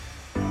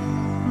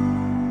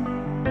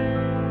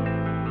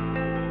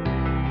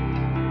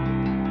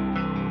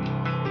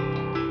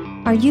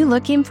Are you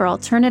looking for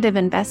alternative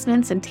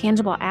investments and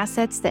tangible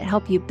assets that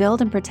help you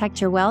build and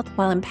protect your wealth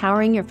while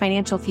empowering your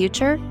financial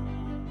future?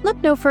 Look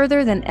no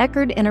further than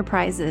Eckerd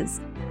Enterprises.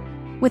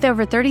 With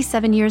over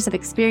 37 years of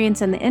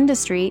experience in the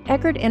industry,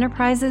 Eckerd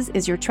Enterprises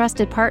is your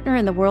trusted partner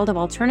in the world of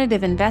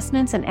alternative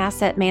investments and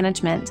asset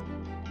management.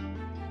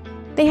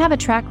 They have a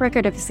track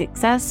record of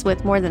success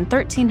with more than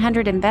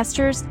 1,300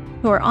 investors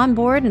who are on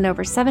board and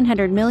over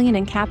 $700 million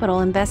in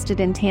capital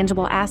invested in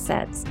tangible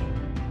assets.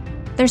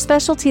 Their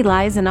specialty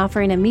lies in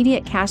offering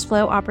immediate cash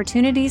flow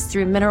opportunities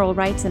through mineral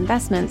rights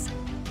investments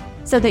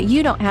so that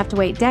you don't have to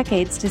wait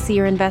decades to see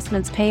your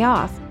investments pay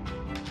off.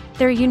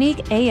 Their unique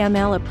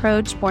AML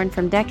approach, born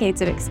from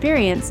decades of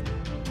experience,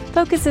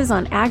 focuses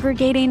on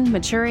aggregating,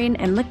 maturing,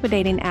 and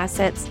liquidating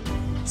assets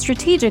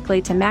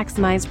strategically to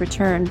maximize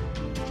return.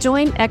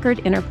 Join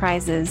Eckerd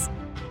Enterprises.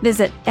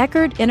 Visit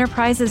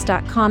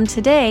EckerdEnterprises.com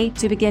today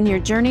to begin your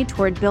journey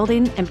toward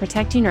building and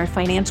protecting your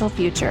financial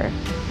future.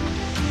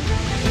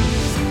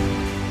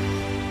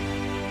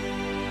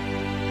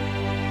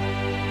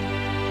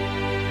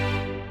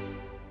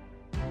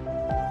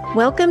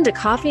 Welcome to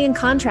Coffee and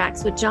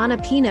Contracts with John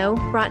Apino,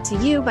 brought to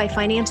you by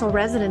Financial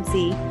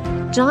Residency.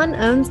 John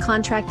owns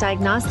Contract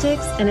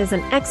Diagnostics and is an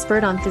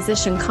expert on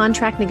physician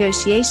contract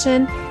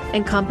negotiation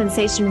and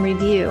compensation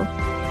review.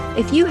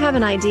 If you have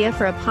an idea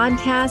for a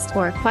podcast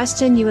or a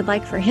question you would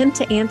like for him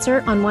to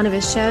answer on one of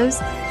his shows,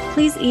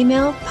 please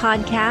email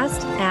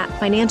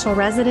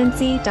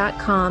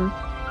podcast@financialresidency.com.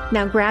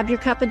 Now grab your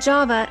cup of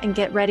Java and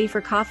get ready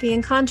for Coffee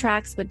and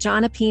Contracts with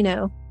John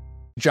Apino.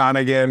 John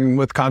again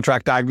with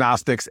Contract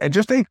Diagnostics, and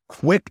just a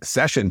quick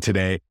session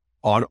today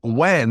on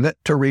when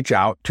to reach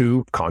out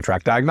to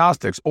Contract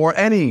Diagnostics or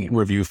any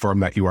review firm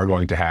that you are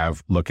going to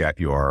have look at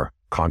your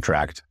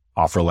contract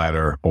offer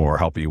letter or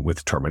help you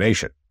with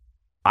termination.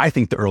 I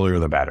think the earlier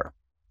the better.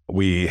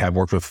 We have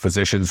worked with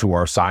physicians who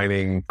are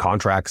signing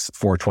contracts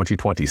for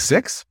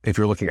 2026. If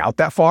you're looking out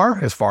that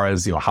far as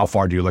how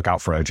far do you look out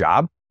for a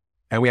job?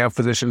 And we have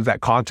physicians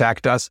that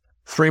contact us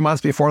 3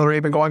 months before they're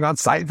even going on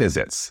site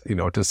visits,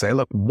 to say,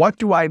 look, what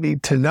do I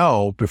need to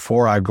know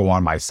before I go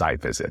on my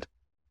site visit?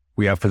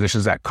 We have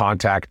physicians that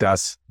contact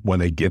us when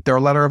they get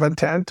their letter of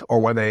intent or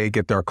when they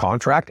get their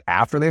contract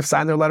after they've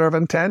signed their letter of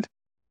intent.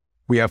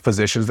 We have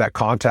physicians that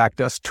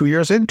contact us 2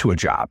 years into a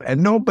job,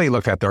 and nobody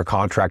looked at their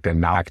contract and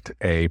knocked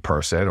a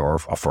person or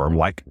a firm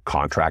like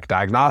Contract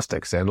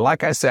Diagnostics. And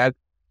like I said,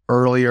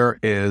 earlier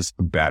is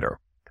better.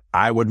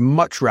 I would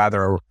much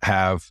rather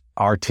have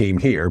our team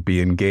here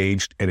be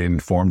engaged and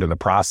informed in the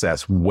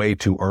process way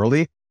too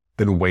early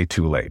than way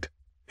too late.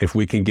 If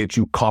we can get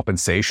you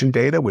compensation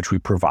data, which we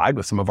provide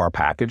with some of our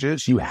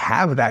packages, you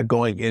have that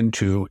going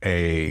into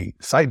a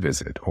site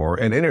visit or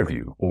an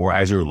interview or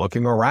as you're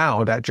looking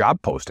around at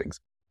job postings.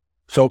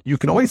 So you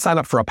can always sign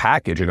up for a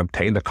package and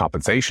obtain the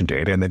compensation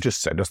data and then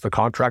just send us the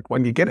contract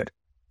when you get it.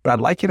 But I'd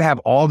like you to have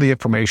all the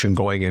information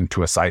going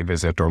into a site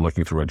visit or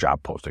looking through a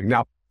job posting.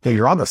 Now, when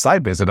you're on the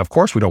site visit, of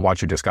course, we don't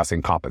want you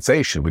discussing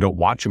compensation. We don't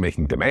want you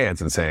making demands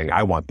and saying,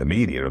 I want the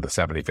median or the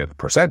 75th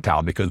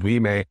percentile, because we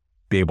may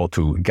be able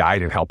to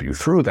guide and help you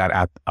through that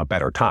at a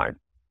better time.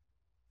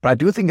 But I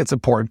do think it's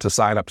important to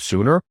sign up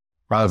sooner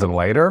rather than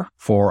later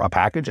for a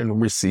package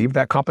and receive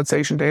that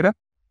compensation data.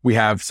 We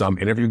have some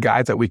interview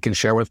guides that we can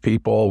share with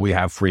people. We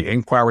have free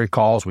inquiry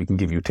calls. We can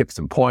give you tips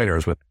and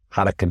pointers with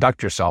how to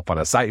conduct yourself on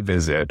a site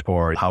visit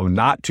or how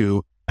not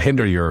to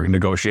hinder your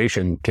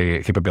negotiation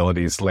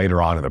capabilities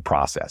later on in the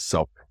process.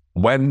 So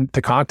when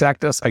to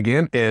contact us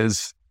again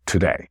is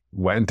today.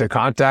 When to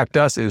contact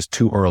us is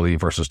too early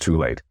versus too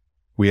late.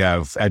 We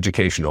have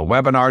educational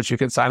webinars you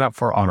can sign up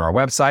for on our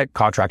website,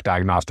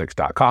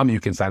 contractdiagnostics.com. You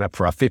can sign up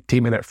for a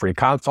 15-minute free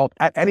consult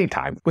at any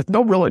time with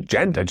no real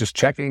agenda, just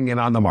checking in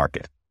on the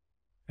market.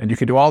 And you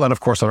can do all that,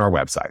 of course, on our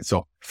website.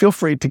 So feel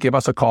free to give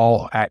us a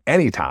call at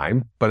any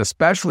time, but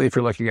especially if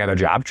you're looking at a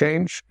job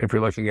change, if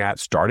you're looking at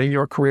starting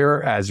your career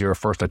as your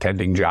first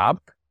attending job,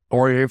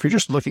 or if you're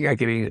just looking at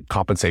getting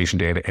compensation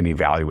data and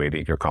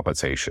evaluating your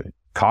compensation.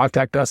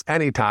 Contact us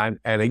anytime.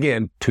 And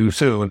again, too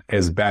soon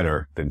is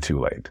better than too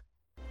late.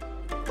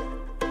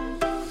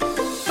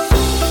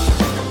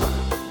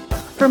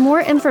 For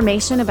more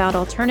information about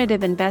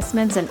alternative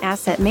investments and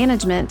asset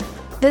management,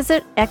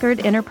 visit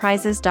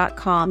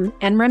EckerdEnterprises.com.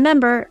 And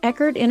remember,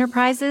 Eckerd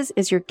Enterprises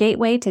is your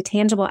gateway to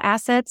tangible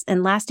assets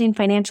and lasting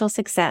financial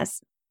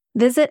success.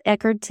 Visit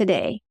Eckerd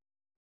today.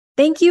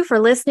 Thank you for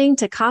listening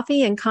to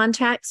Coffee and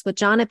Contracts with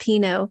John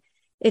Apino.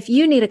 If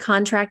you need a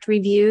contract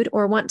reviewed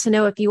or want to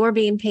know if you're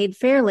being paid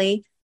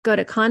fairly, go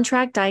to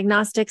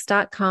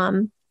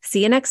contractdiagnostics.com.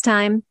 See you next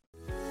time.